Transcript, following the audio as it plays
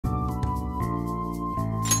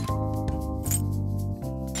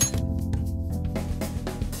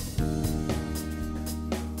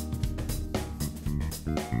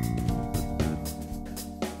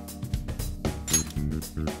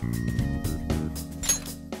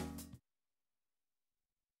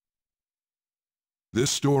This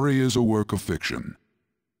story is a work of fiction.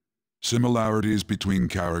 Similarities between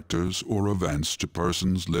characters or events to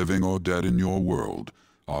persons living or dead in your world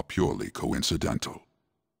are purely coincidental.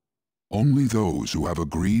 Only those who have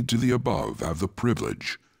agreed to the above have the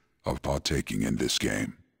privilege of partaking in this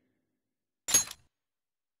game.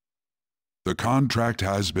 The contract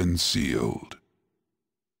has been sealed.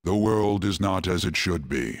 The world is not as it should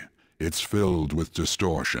be. It's filled with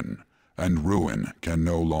distortion, and ruin can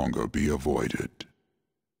no longer be avoided.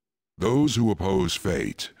 Those who oppose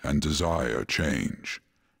fate and desire change.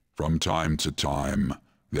 From time to time,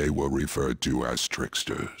 they were referred to as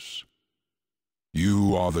tricksters.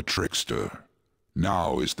 You are the trickster.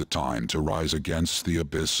 Now is the time to rise against the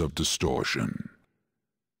abyss of distortion.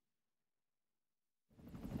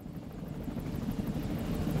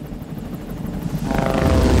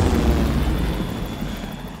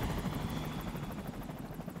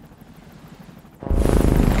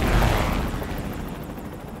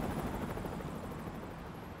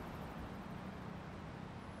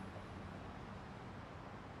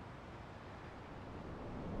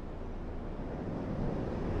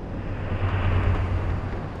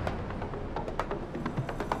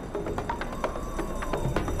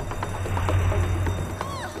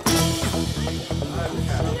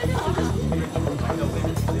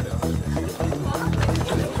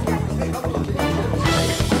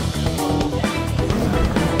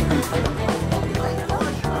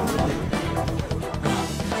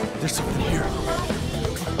 There's something here.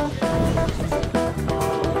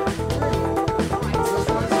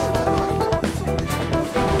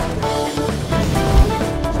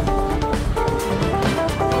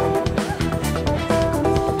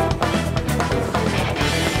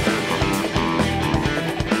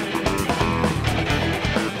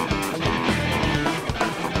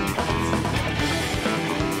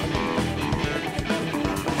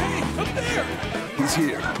 Hey, up there! He's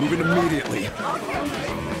here, moving immediately.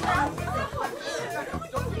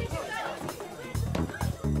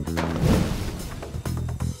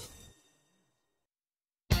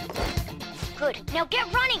 Good. Now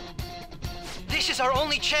get running! This is our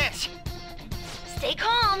only chance! Stay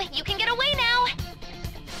calm. You can get away now.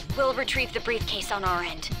 We'll retrieve the briefcase on our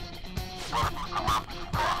end.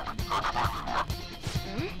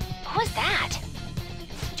 What was that?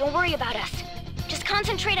 Don't worry about us. Just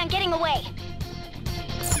concentrate on getting away.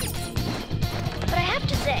 But I have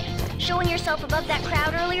to say, showing yourself above that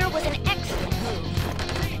crowd earlier was an excellent move.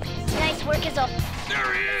 Nice work as all.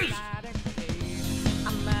 There he is!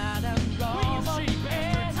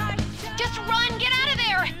 Just run! Get out of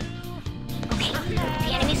there! Okay,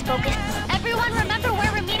 the enemy's focused. Everyone remember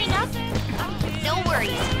where we're meeting up? No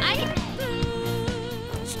worries. I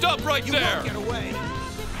can... Stop right there! Get away!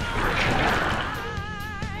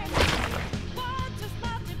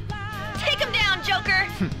 Take him down, Joker!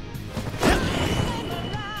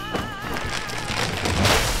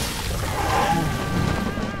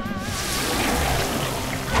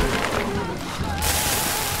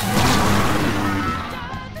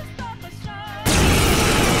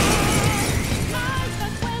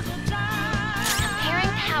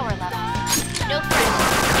 Comparing power levels. No threat.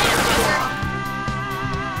 Joker.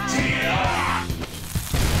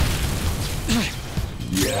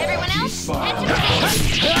 Everyone else, head to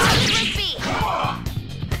base. Let's be.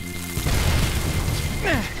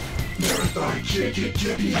 Marathon chicken,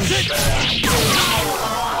 Jimmy. You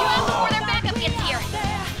out before their backup gets here.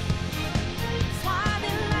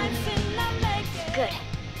 Good.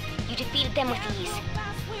 You defeated them with ease.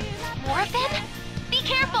 More of them? Be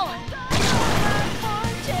careful!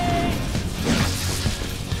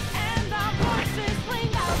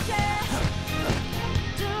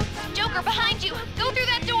 Joker, behind you! Go through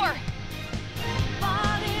that door!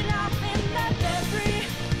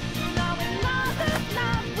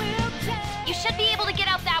 You should be able to get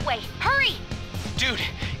out that way. Hurry! Dude,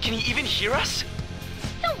 can he even hear us?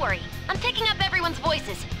 Don't worry. I'm picking up everyone's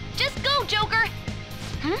voices. Just go, Joker!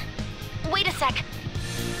 Wait a sec.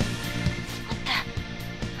 What the?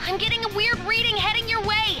 I'm getting a weird reading heading your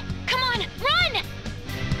way! Come on, run!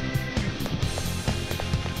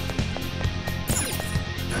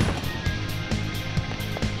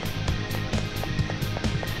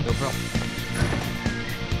 No problem.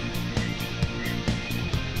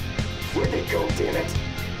 Where'd they go, damn it?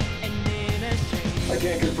 I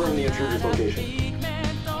can't confirm the intruder's location.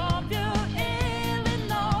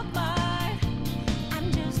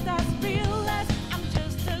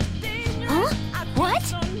 Huh? What?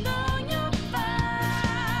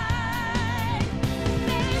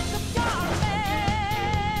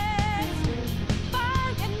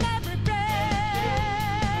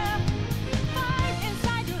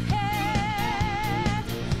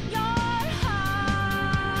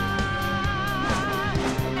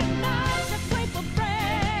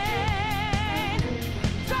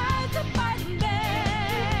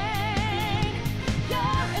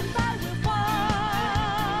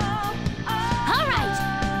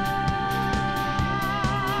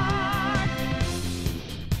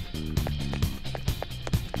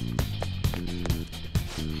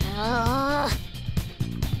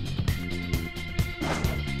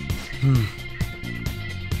 And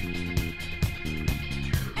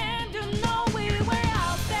you know we were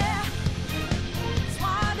out there,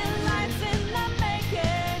 swatting lights in the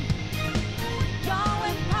making,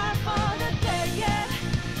 going hard for the day, yeah.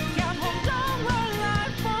 Can't hold on, we're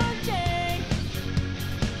life for change,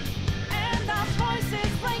 and our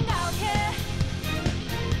voices ring out here.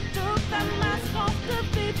 Took the mask off to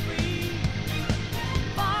be free,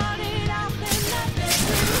 fought it out in the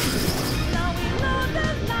desert. Now we know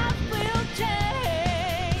that life will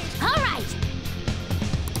change. All right.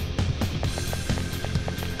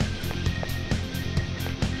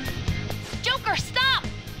 Joker, stop!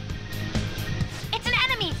 It's an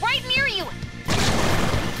enemy right near you.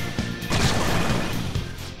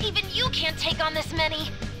 Even you can't take on this many.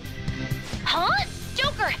 Huh?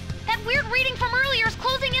 Joker, that weird reading from earlier is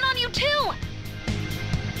closing in on you too.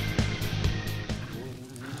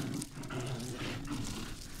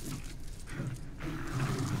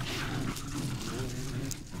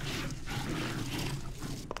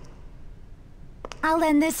 I'll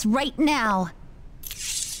end this right now.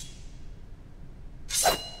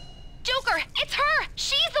 Joker, it's her!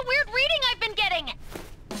 She's the weird reading I've been getting!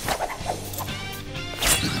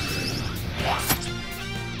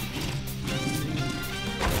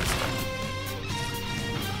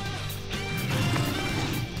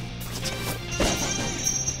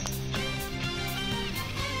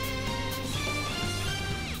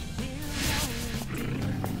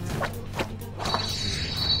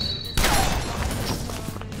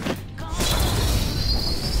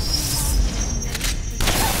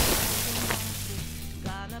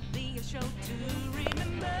 Gonna be a show to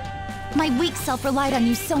remember. My weak self relied on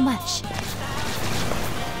you so much.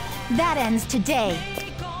 That ends today.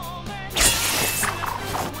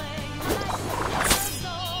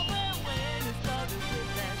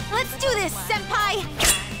 Let's do this, Senpai!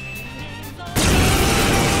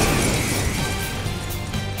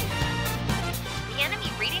 The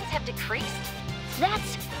enemy readings have decreased?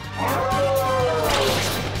 That's...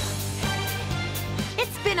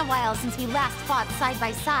 It's been a while since we last fought side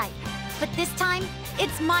by side, but this time,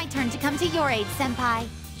 it's my turn to come to your aid, Senpai.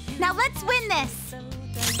 Now let's win this!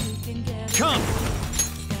 Come!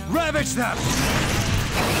 Ravage them!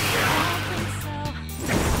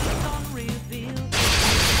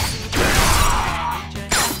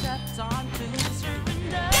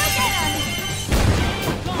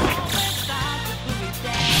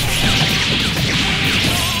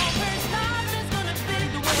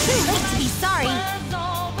 Too late to be sorry.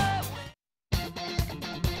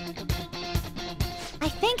 I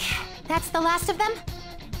think that's the last of them.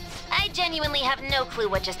 I genuinely have no clue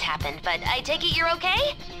what just happened, but I take it you're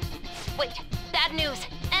okay? Wait, bad news.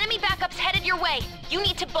 Enemy backup's headed your way. You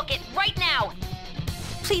need to book it right now.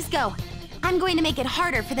 Please go. I'm going to make it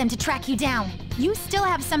harder for them to track you down. You still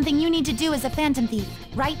have something you need to do as a Phantom Thief,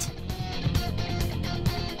 right?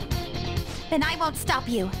 Then I won't stop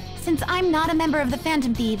you. Since I'm not a member of the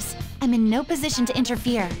Phantom Thieves, I'm in no position to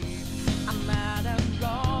interfere.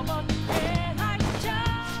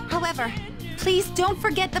 However, please don't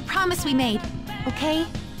forget the promise we made, okay?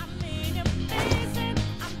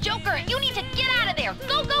 Joker, you need to get out of there!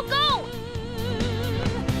 Go, go, go!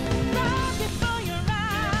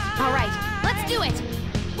 All right, let's do it!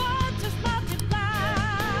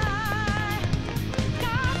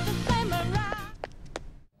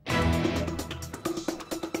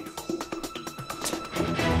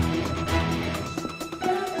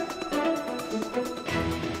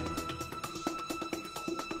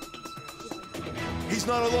 He's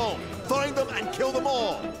not alone. Find them and kill them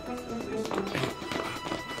all.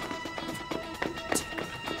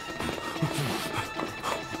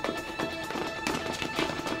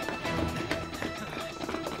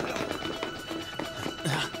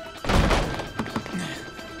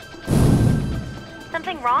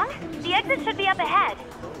 Something wrong? The exit should be up ahead.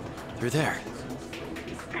 Through there.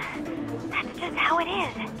 That's just how it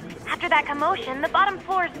is. After that commotion, the bottom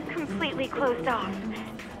floor is completely closed off.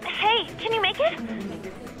 Hey, can you make it?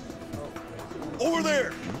 Over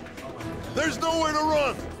there. There's nowhere to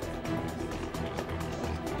run.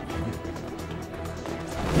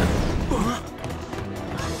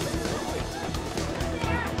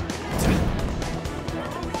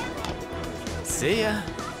 See ya.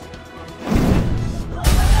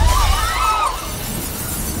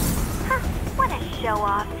 Huh, what a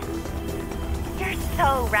show-off. You're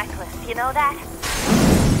so reckless, you know that?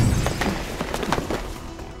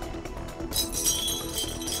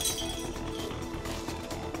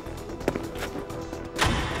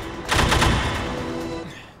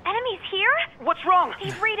 Enemies here? What's wrong?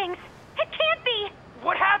 These readings. It can't be!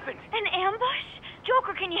 What happened? An ambush?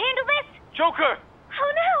 Joker, can you handle this? Joker!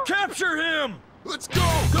 Oh no! Capture him! Let's go!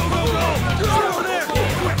 Go, go, go! Get over there!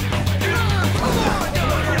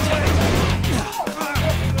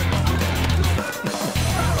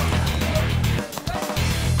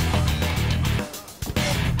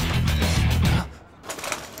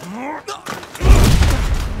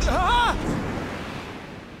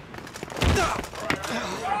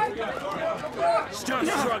 Still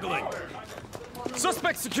struggling.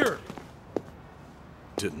 Suspect secured.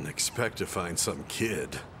 Didn't expect to find some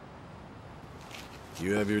kid.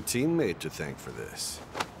 You have your teammate to thank for this.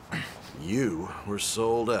 You were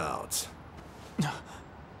sold out.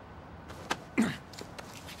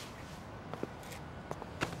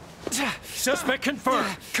 Suspect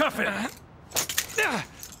confirmed. Cuff it.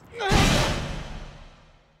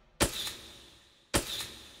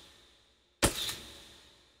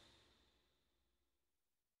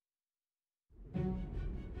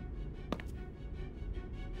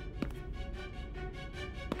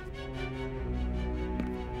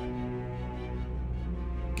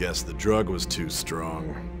 Guess the drug was too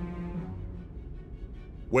strong.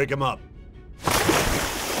 Wake him up.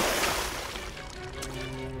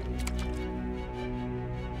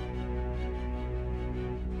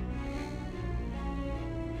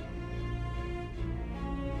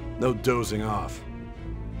 No dozing off.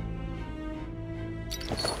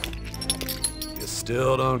 You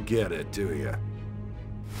still don't get it, do you?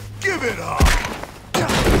 Give it up!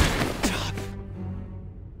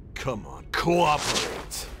 Come on, cooperate.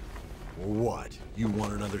 What? You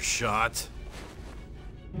want another shot?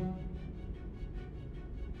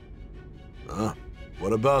 Huh?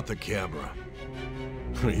 What about the camera?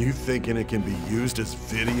 Are you thinking it can be used as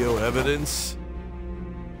video evidence?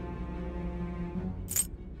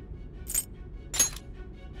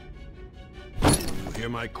 You hear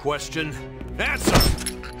my question? Answer!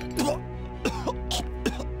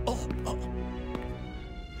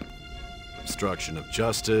 Obstruction of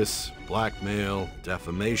justice, blackmail,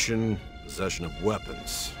 defamation, possession of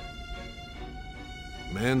weapons.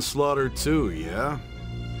 Manslaughter too, yeah?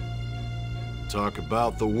 Talk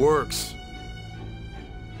about the works.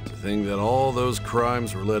 To think that all those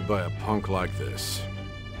crimes were led by a punk like this.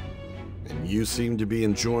 And you seem to be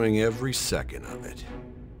enjoying every second of it.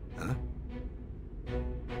 Huh?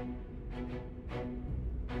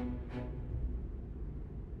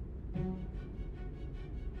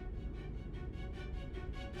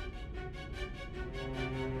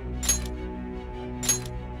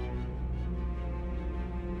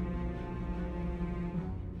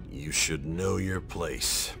 You should know your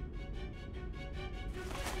place.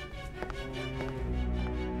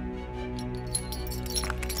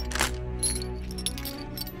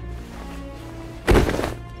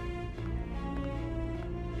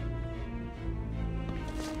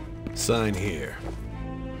 Sign here.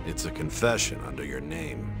 It's a confession under your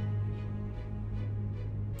name.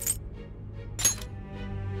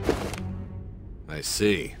 I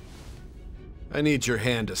see. I need your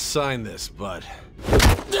hand to sign this, but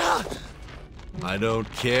I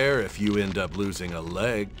don't care if you end up losing a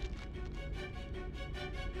leg.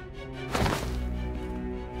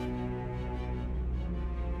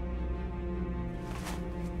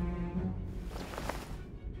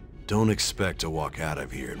 Don't expect to walk out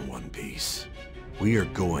of here in one piece. We are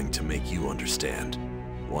going to make you understand.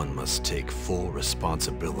 One must take full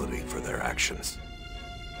responsibility for their actions.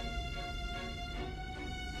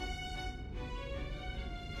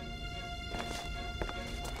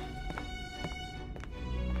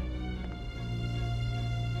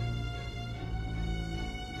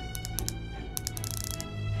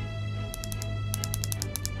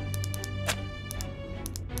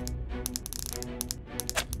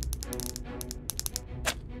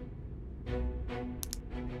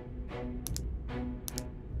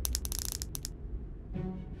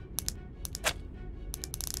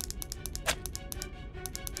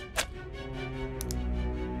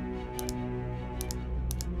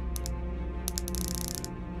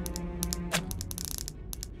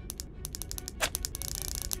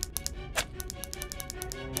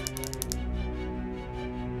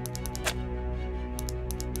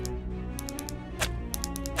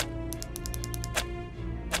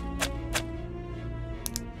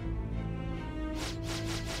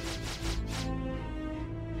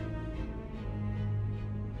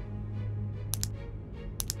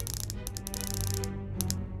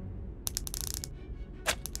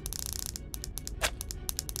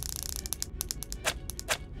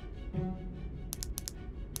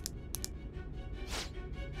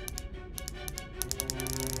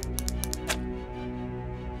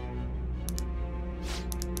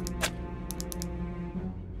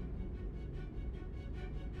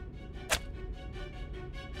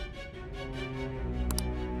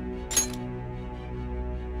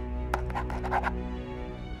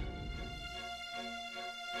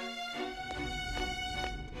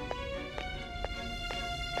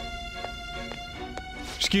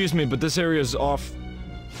 Excuse me, but this area's off.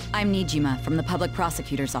 I'm Nijima from the Public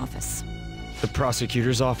Prosecutor's Office. The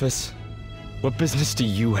prosecutor's office? What business do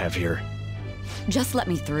you have here? Just let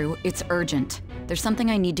me through. It's urgent. There's something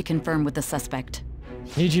I need to confirm with the suspect.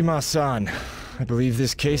 Nijima-san, I believe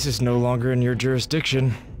this case is no longer in your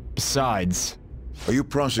jurisdiction. Besides... Are you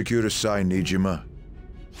Prosecutor Sai Nijima?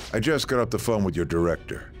 I just got off the phone with your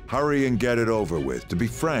director. Hurry and get it over with. To be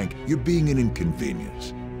frank, you're being an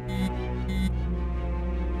inconvenience.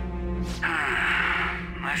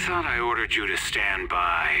 I thought I ordered you to stand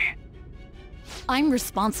by. I'm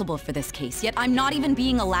responsible for this case, yet I'm not even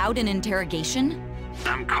being allowed an interrogation?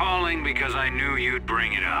 I'm calling because I knew you'd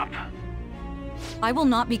bring it up. I will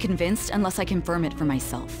not be convinced unless I confirm it for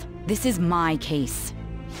myself. This is my case.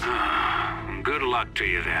 Good luck to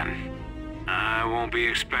you then. I won't be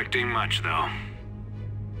expecting much, though.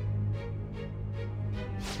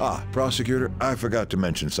 Ah, Prosecutor, I forgot to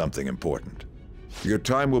mention something important. Your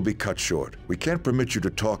time will be cut short. We can't permit you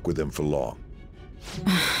to talk with him for long.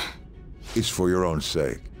 It's for your own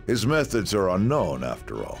sake. His methods are unknown,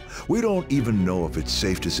 after all. We don't even know if it's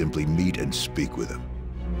safe to simply meet and speak with him.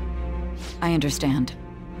 I understand.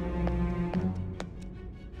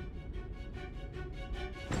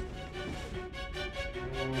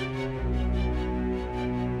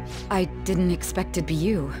 I didn't expect it'd be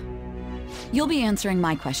you. You'll be answering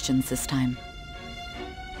my questions this time.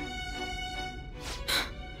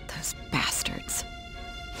 Those bastards.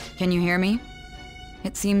 Can you hear me?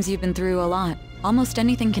 It seems you've been through a lot. Almost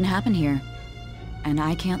anything can happen here. And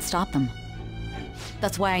I can't stop them.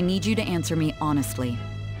 That's why I need you to answer me honestly.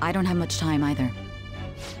 I don't have much time either.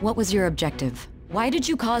 What was your objective? Why did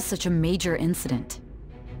you cause such a major incident?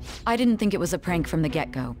 I didn't think it was a prank from the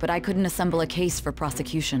get-go, but I couldn't assemble a case for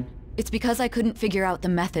prosecution. It's because I couldn't figure out the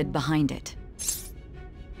method behind it.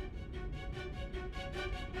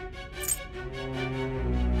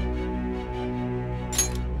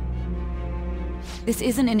 This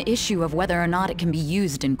isn't an issue of whether or not it can be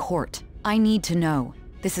used in court. I need to know.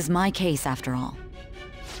 This is my case, after all.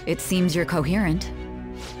 It seems you're coherent.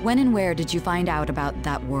 When and where did you find out about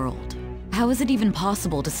that world? How is it even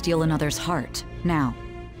possible to steal another's heart? Now,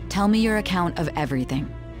 tell me your account of everything.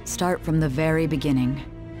 Start from the very beginning.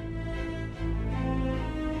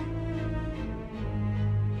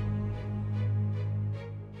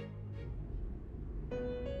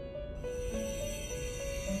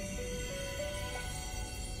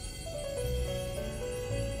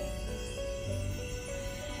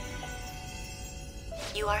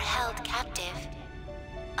 You are held captive,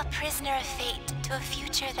 a prisoner of fate to a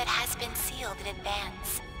future that has been sealed in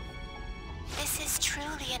advance. This is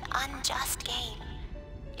truly an unjust game.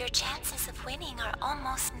 Your chances of winning are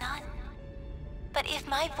almost none. But if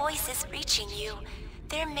my voice is reaching you,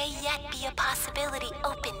 there may yet be a possibility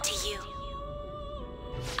open to you.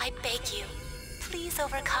 I beg you, please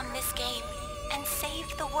overcome this game and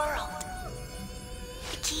save the world.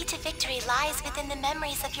 The key to victory lies within the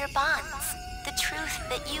memories of your bonds. The truth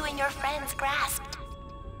that you and your friends grasped.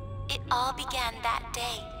 It all began that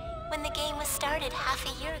day, when the game was started half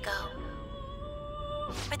a year ago.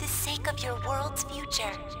 For the sake of your world's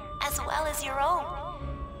future, as well as your own,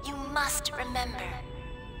 you must remember.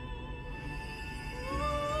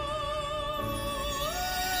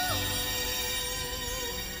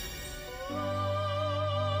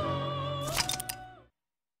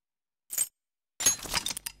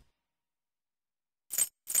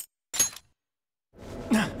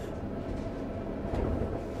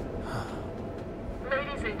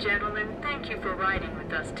 Ladies and gentlemen, thank you for riding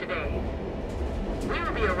with us today. We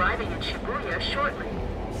will be arriving in Shibuya shortly.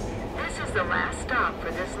 This is the last stop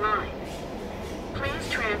for this line. Please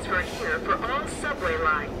transfer here for all subway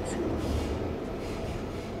lines.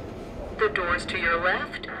 The doors to your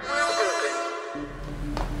left will open.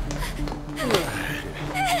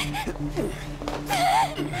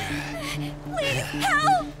 Please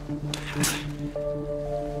help!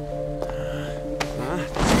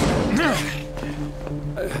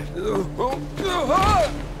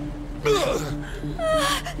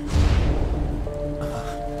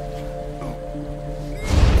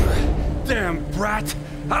 Damn brat!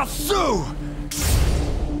 I'll sue!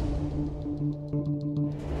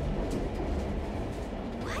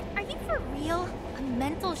 What? Are you for real? A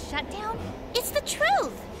mental shutdown? It's the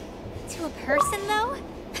truth! To a person, though?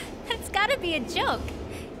 That's gotta be a joke.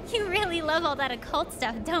 You really love all that occult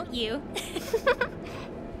stuff, don't you?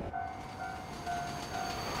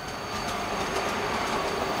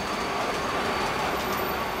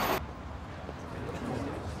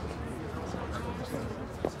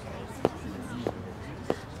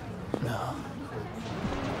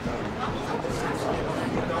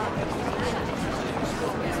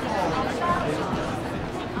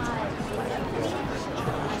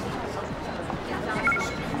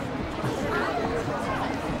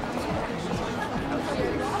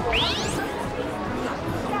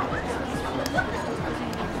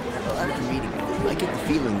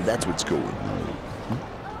 feeling that's what's going on.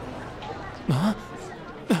 Huh?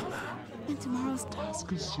 And tomorrow's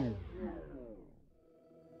task is so...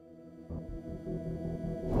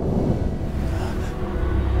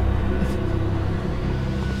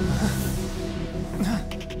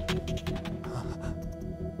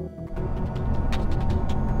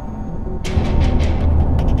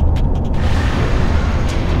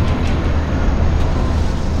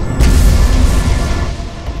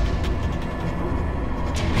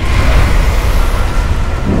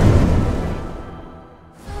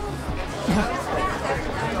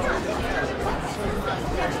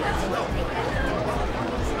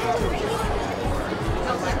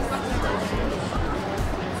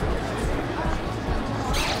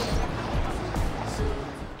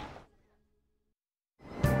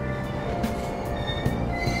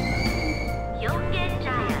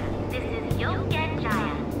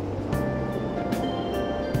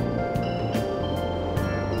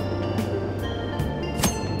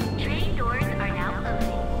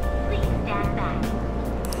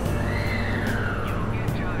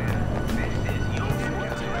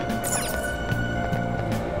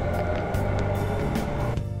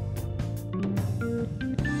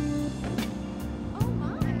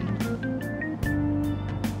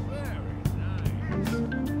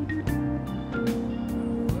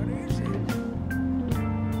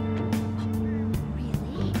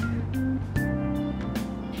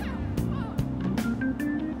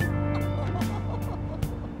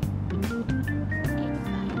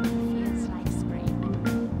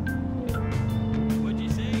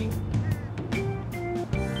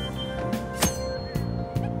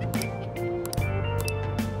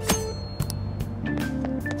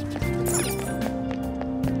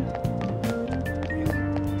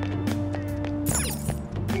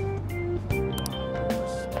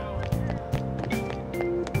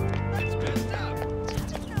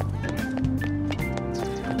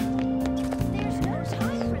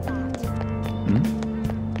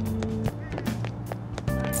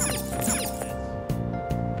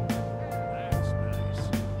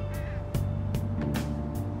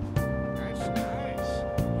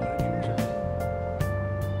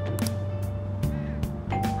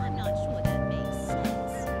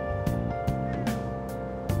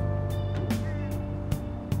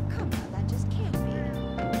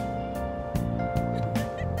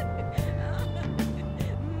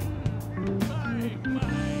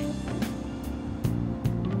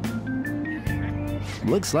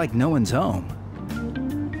 Looks like no one's home.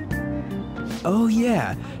 Oh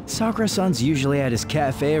yeah, Sakura-san's usually at his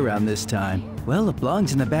cafe around this time. Well, it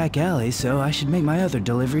belongs in the back alley, so I should make my other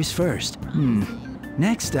deliveries first.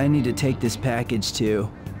 Next, I need to take this package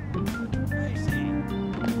to... I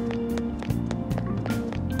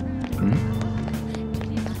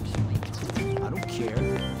don't care.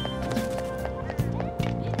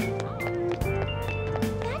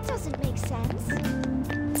 That doesn't make sense.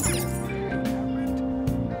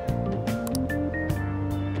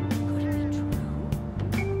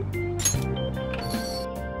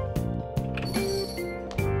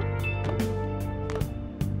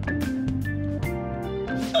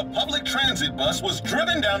 A public transit bus was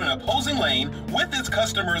driven down an opposing lane with its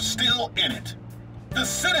customers still in it. The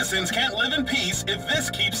citizens can't live in peace if this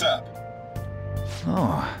keeps up.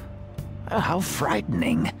 Oh, how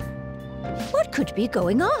frightening. What could be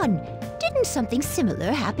going on? Didn't something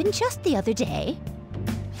similar happen just the other day?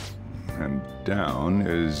 And down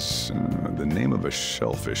is the name of a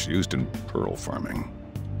shellfish used in pearl farming.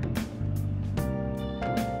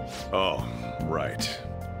 Oh, right.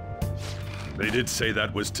 They did say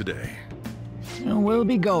that was today. We'll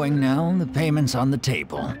be going now. The payment's on the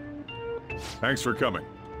table. Thanks for coming.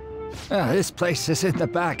 This place is in the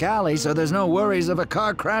back alley, so there's no worries of a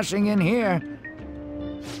car crashing in here.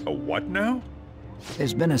 A what now?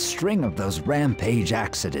 There's been a string of those rampage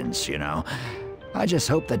accidents, you know. I just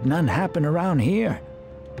hope that none happen around here.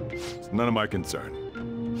 It's none of my concern.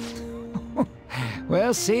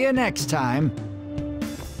 We'll see you next time.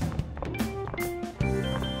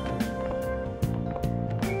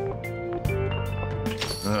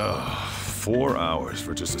 Ugh, 4 hours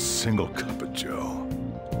for just a single cup of joe.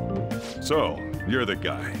 So, you're the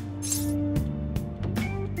guy.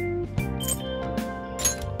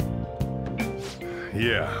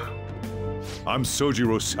 Yeah. I'm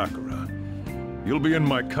Sojiro Sakura. You'll be in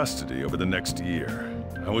my custody over the next year.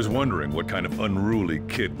 I was wondering what kind of unruly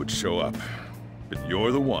kid would show up. But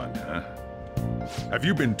you're the one, huh? Have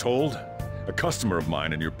you been told? A customer of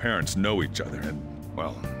mine and your parents know each other, and,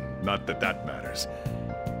 well, not that that matters.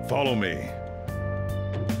 Follow me.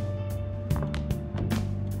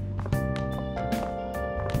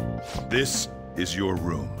 This is your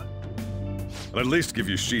room. I'll at least give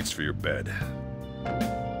you sheets for your bed.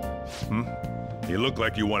 You look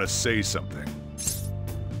like you want to say something.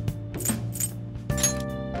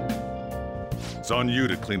 It's on you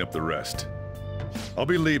to clean up the rest. I'll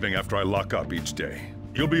be leaving after I lock up each day.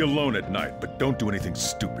 You'll be alone at night, but don't do anything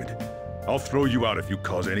stupid. I'll throw you out if you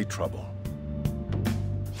cause any trouble.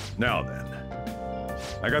 Now then,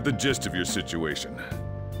 I got the gist of your situation.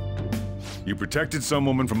 You protected some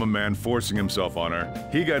woman from a man forcing himself on her.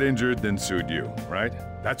 He got injured, then sued you, right?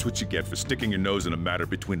 That's what you get for sticking your nose in a matter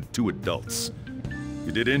between two adults.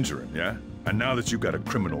 You did injure him, yeah? And now that you've got a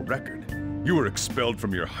criminal record, you were expelled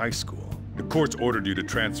from your high school. The courts ordered you to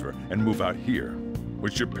transfer and move out here,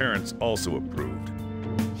 which your parents also approved.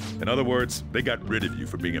 In other words, they got rid of you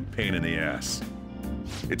for being a pain in the ass.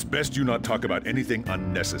 It's best you not talk about anything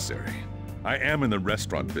unnecessary. I am in the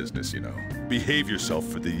restaurant business, you know. Behave yourself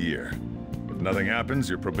for the year. If nothing happens,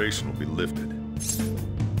 your probation will be lifted.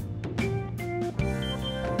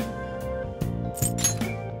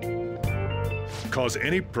 Cause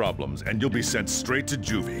any problems, and you'll be sent straight to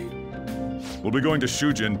juvie. We'll be going to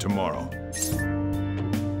Shujin tomorrow.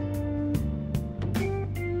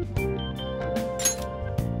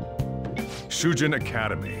 Shujin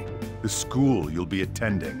Academy, the school you'll be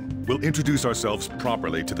attending. We'll introduce ourselves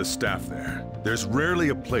properly to the staff there. There's rarely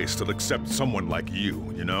a place that'll accept someone like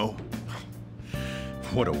you, you know?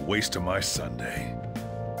 What a waste of my Sunday.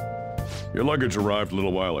 Your luggage arrived a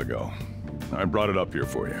little while ago. I brought it up here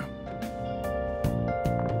for you.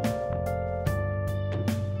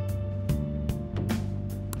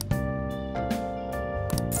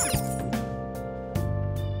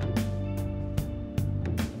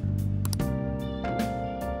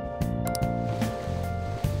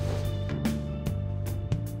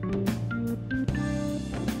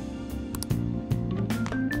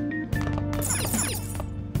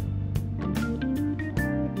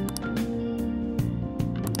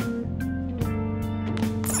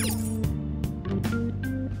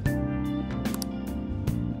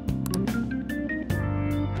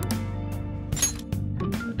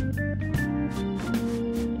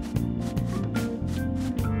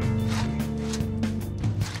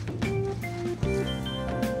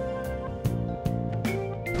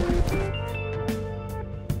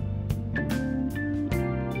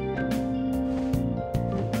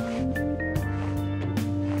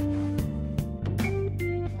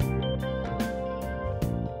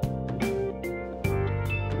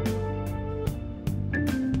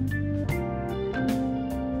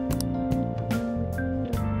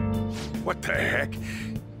 What the heck?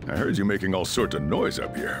 I heard you making all sorts of noise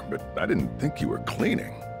up here, but I didn't think you were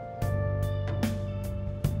cleaning.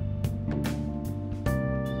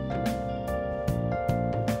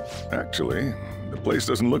 Actually, the place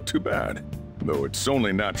doesn't look too bad. Though it's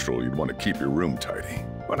only natural you'd want to keep your room tidy.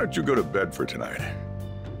 Why don't you go to bed for tonight?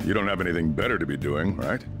 You don't have anything better to be doing,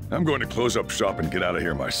 right? I'm going to close up shop and get out of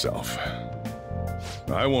here myself.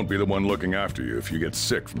 I won't be the one looking after you if you get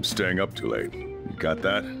sick from staying up too late. You got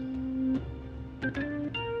that?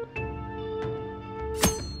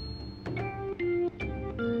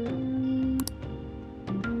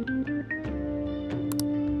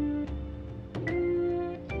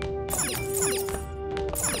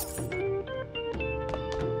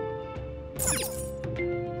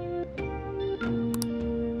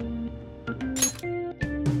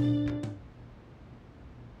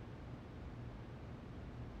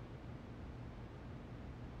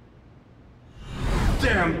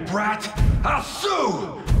 Damn brat! I'll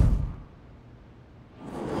sue!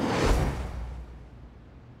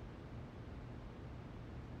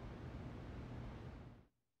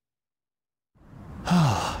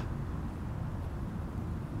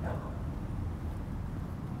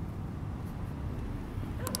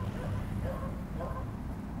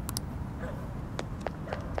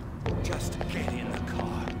 Just get in the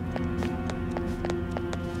car.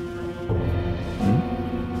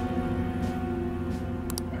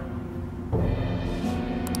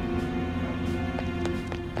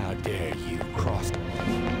 How dare you cross?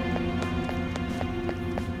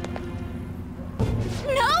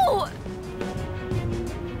 No!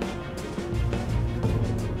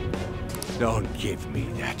 Don't give me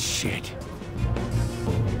that shit.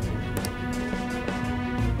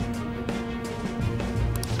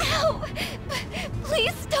 Ow!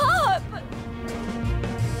 Please stop!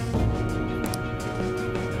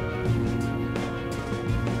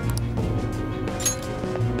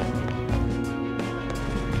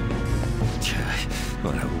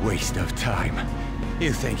 What a waste of time.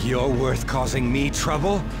 You think you're worth causing me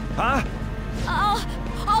trouble? Huh?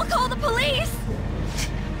 I'll call the police!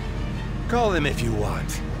 Call them if you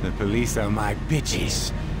want. The police are my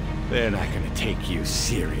bitches. They're not gonna take you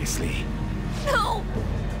seriously. No!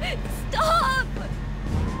 Stop!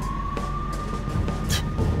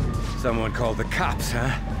 Someone called the cops,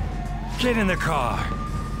 huh? Get in the car.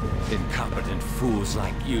 Incompetent fools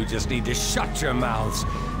like you just need to shut your mouths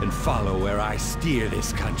and follow where I steer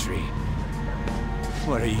this country.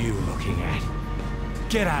 What are you looking at?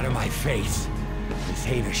 Get out of my face. This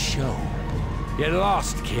ain't a show. Get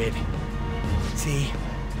lost, kid. See?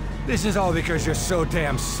 This is all because you're so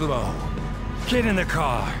damn slow. Get in the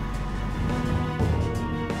car.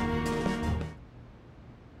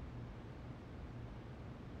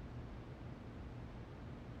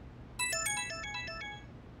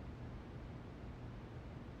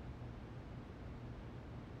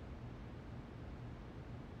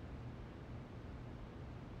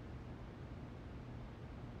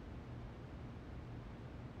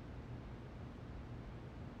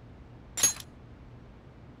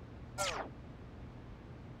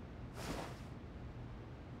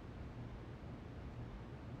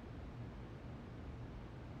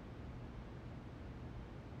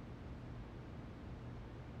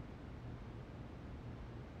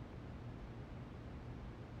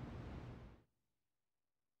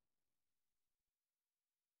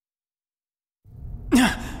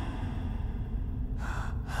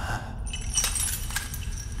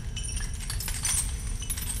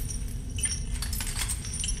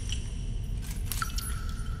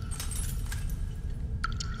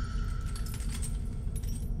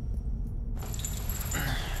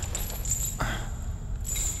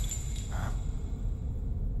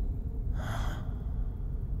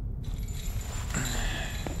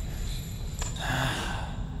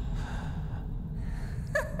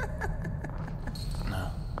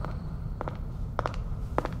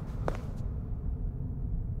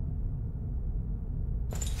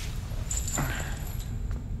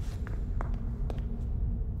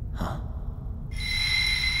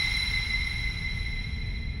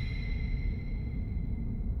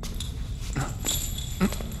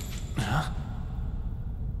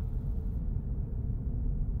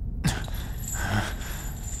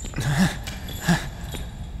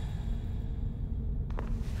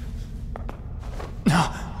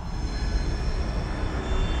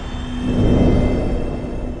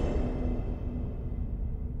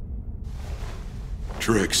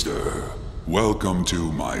 Trickster, welcome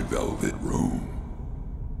to my velvet room.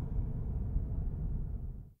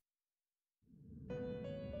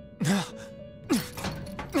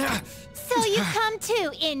 So you come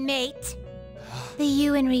too, inmate. The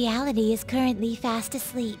you in reality is currently fast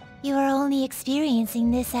asleep. You are only experiencing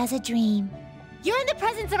this as a dream. You're in the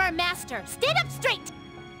presence of our master. Stand up straight!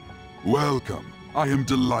 Welcome. I am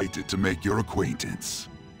delighted to make your acquaintance.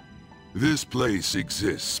 This place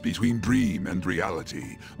exists between dream and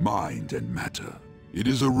reality, mind and matter. It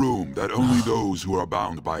is a room that only those who are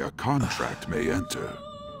bound by a contract may enter.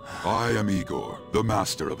 I am Igor, the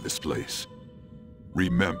master of this place.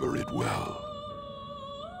 Remember it well.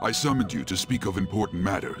 I summoned you to speak of important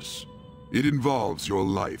matters. It involves your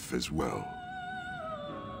life as well.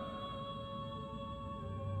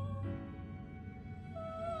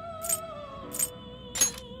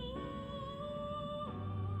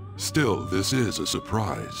 Still, this is a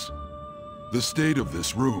surprise. The state of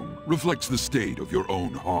this room reflects the state of your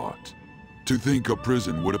own heart. To think a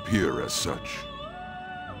prison would appear as such.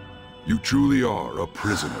 You truly are a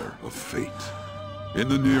prisoner of fate. In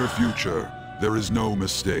the near future, there is no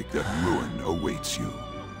mistake that ruin awaits you.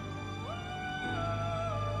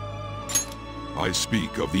 I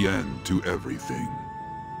speak of the end to everything.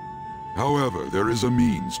 However, there is a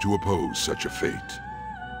means to oppose such a fate.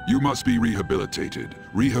 You must be rehabilitated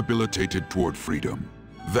toward freedom.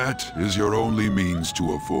 That is your only means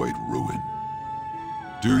to avoid ruin.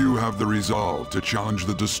 Do you have the resolve to challenge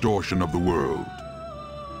the distortion of the world?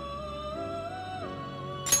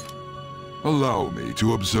 Allow me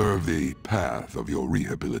to observe the path of your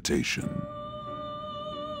rehabilitation.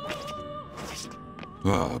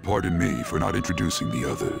 Pardon me for not introducing the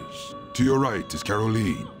others. To your right is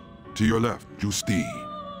Caroline. To your left, Justine.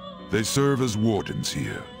 They serve as wardens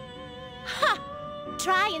here. Ha!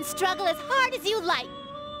 Try and struggle as hard as you like.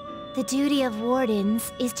 The duty of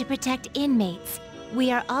wardens is to protect inmates.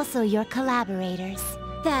 We are also your collaborators.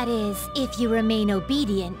 That is, if you remain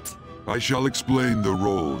obedient. I shall explain the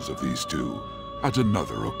roles of these two at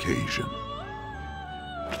another occasion.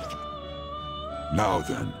 Now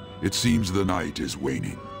then, it seems the night is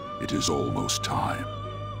waning. It is almost time.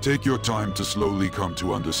 Take your time to slowly come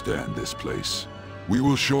to understand this place. We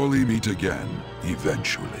will surely meet again,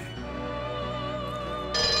 eventually.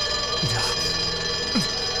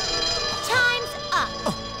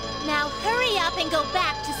 go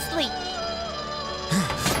back to sleep.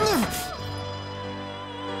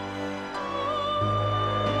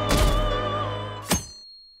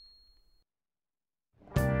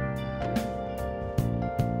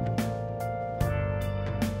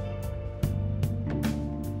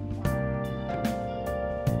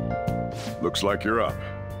 Looks like you're up.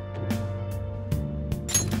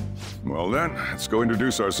 Well then, let's go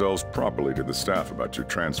introduce ourselves properly to the staff about your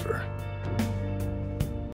transfer.